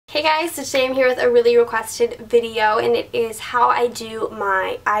Hey guys, so today I'm here with a really requested video, and it is how I do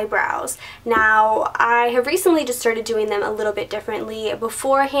my eyebrows. Now, I have recently just started doing them a little bit differently.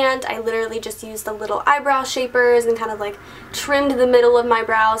 Beforehand, I literally just used the little eyebrow shapers and kind of like trimmed the middle of my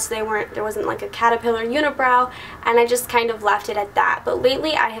brows so there wasn't like a caterpillar unibrow, and I just kind of left it at that. But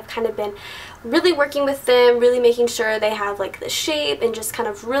lately, I have kind of been really working with them, really making sure they have like the shape and just kind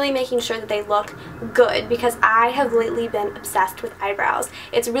of really making sure that they look good, because I have lately been obsessed with eyebrows.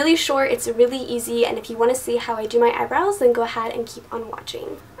 It's really short, it's really easy, and if you want to see how I do my eyebrows, then go ahead and keep on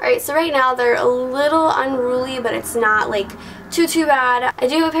watching. Alright, so right now they're a little unruly, but it's not like too bad. I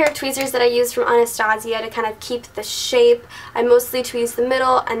do have a pair of tweezers that I use from Anastasia to kind of keep the shape. I mostly tweeze the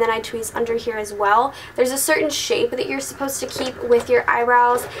middle, and then I tweeze under here as well. There's a certain shape that you're supposed to keep with your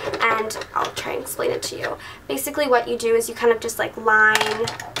eyebrows, and I'll try and explain it to you. Basically what you do is you kind of just like line,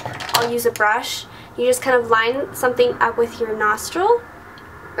 I'll use a brush, you just kind of line something up with your nostril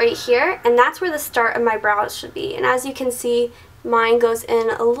right here, and that's where the start of my brows should be. And as you can see, mine goes in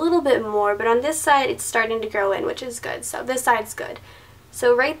a little bit more, but on this side it's starting to grow in, which is good. So this side's good.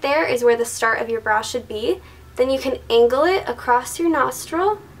 So right there is where the start of your brow should be. Then you can angle it across your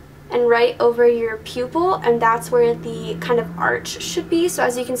nostril and right over your pupil, and that's where the kind of arch should be. So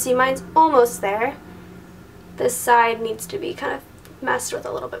as you can see, mine's almost there. This side needs to be kind of messed with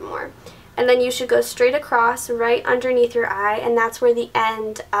a little bit more. And then you should go straight across right underneath your eye, and that's where the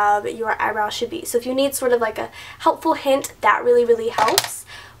end of your eyebrow should be. So if you need sort of like a helpful hint, that really helps.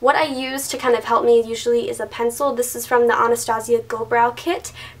 What I use to kind of help me usually is a pencil. This is from the Anastasia Go Brow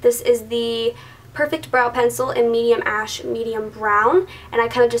Kit. This is the Perfect Brow Pencil in medium ash, medium brown, and I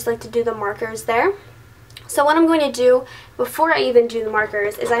kind of just like to do the markers there. So what I'm going to do before I even do the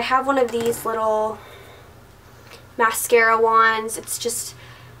markers is I have one of these little mascara wands. It's just,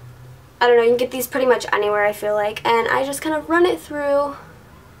 I don't know, you can get these pretty much anywhere, I feel like, and I just kind of run it through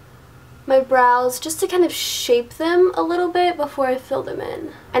my brows just to kind of shape them a little bit before I fill them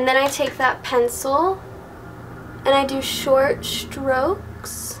in. And then I take that pencil and I do short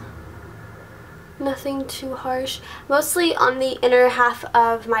strokes. Nothing too harsh. Mostly on the inner half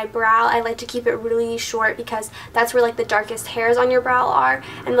of my brow, I like to keep it really short because that's where like the darkest hairs on your brow are,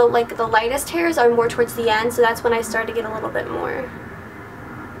 and the lightest hairs are more towards the end, so that's when I start to get a little bit more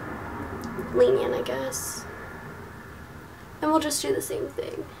lenient, I guess. And we'll just do the same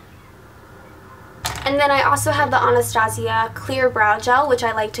thing. And then I also have the Anastasia Clear Brow Gel, which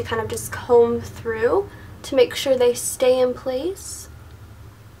I like to kind of just comb through to make sure they stay in place.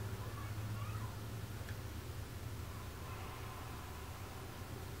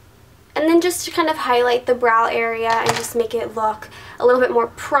 And then just to kind of highlight the brow area and just make it look a little bit more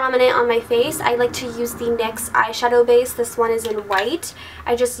prominent on my face, I like to use the NYX eyeshadow base. This one is in white.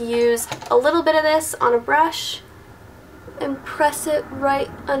 I just use a little bit of this on a brush and press it right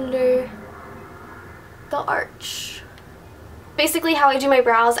under the arch. Basically how I do my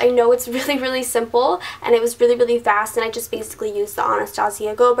brows, I know it's really simple, and it was really fast, and I just basically used the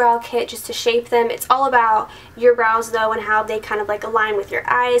Anastasia Go Brow Kit just to shape them. It's all about your brows though, and how they kind of like align with your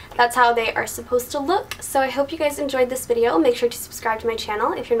eyes. That's how they are supposed to look. So I hope you guys enjoyed this video. Make sure to subscribe to my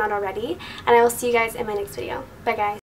channel if you're not already, and I will see you guys in my next video. Bye guys.